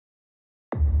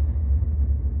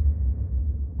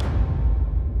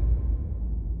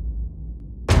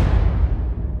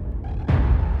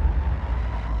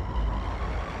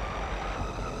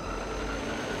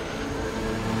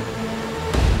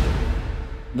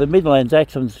The Midland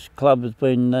Axemens Club has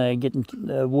been getting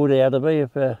wood out of here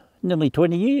for nearly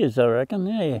 20 years, I reckon,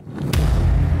 yeah.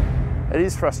 It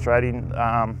is frustrating,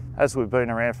 as we've been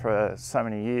around for so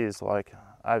many years, like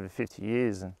over 50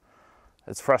 years, and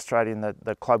it's frustrating that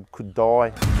the club could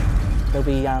die. There'll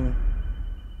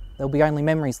be only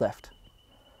memories left.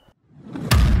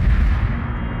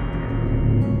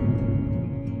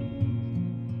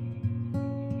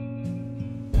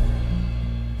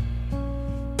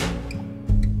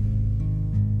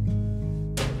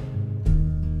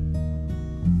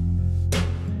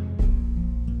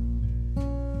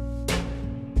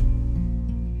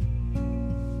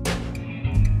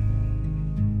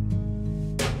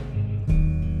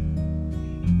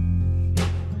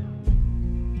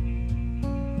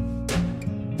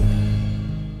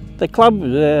 The club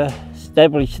was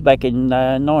established back in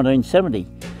 1970.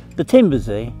 The timber's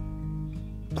there,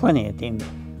 plenty of timber.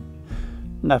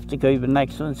 Enough to keep an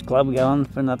Axemen's club going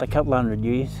for another couple hundred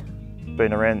years.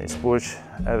 Been around this bush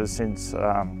ever since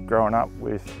growing up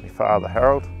with my father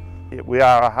Harold. We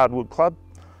are a hardwood club,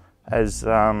 as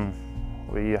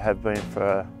we have been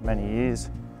for many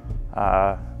years.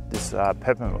 This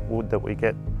peppermint wood that we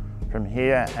get from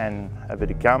here and a bit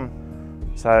of gum.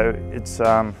 So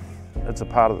it's a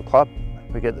part of the club.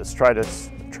 We get the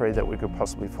straightest tree that we could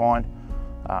possibly find.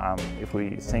 If we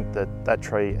think that that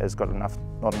tree has got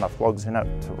not enough logs in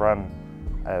it to run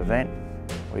an event,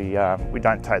 we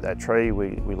don't take that tree,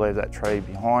 we leave that tree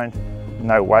behind.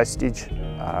 No wastage,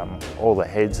 all the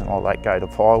heads and all that go to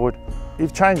firewood.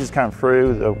 If changes come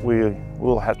through, we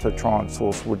will have to try and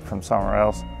source wood from somewhere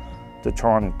else to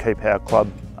try and keep our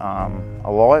club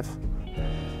alive.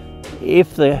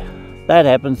 If that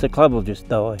happens, the club will just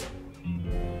die.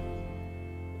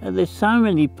 And there's so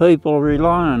many people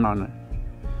relying on it.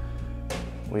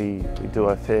 We do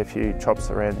a fair few chops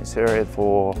around this area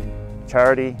for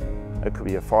charity. It could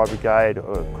be a fire brigade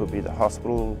or it could be the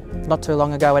hospital. Not too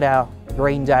long ago at our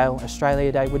Greendale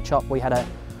Australia Day wood chop, we had a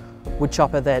wood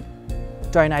chopper that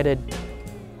donated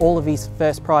all of his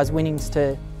first prize winnings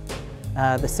to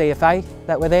the CFA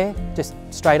that were there, just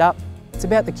straight up. It's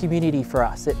about the community for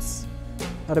us. It's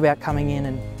not about coming in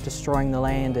and destroying the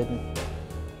land and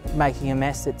making a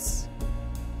mess. It's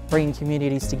bringing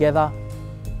communities together.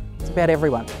 It's about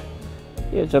everyone.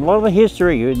 Yeah, it's a lot of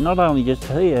history, not only just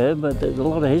here, but there's a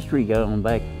lot of history going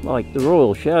back. Like the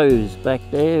Royal Shows back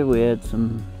there, we had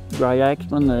some great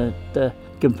axemen that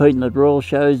competing at Royal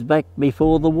Shows back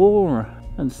before the war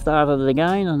and started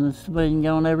again, and it's been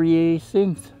going every year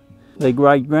since. The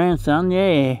great-grandson,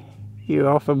 yeah, you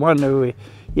often wonder if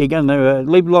you're going to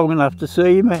live long enough to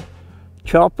see him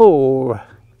chop or,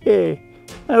 yeah.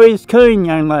 Oh, he's a keen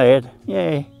young lad,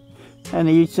 yeah, and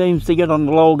he seems to get on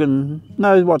the log and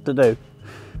knows what to do.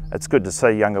 It's good to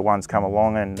see younger ones come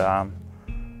along and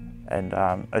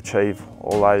achieve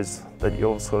all those that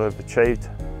you've sort of achieved.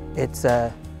 It's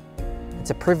a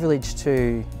privilege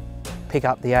to pick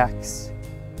up the axe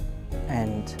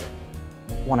and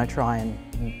want to try and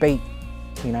beat,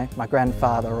 you know, my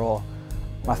grandfather or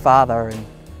my father, and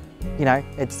you know,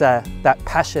 it's that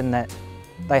passion that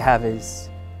they have is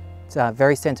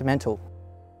very sentimental.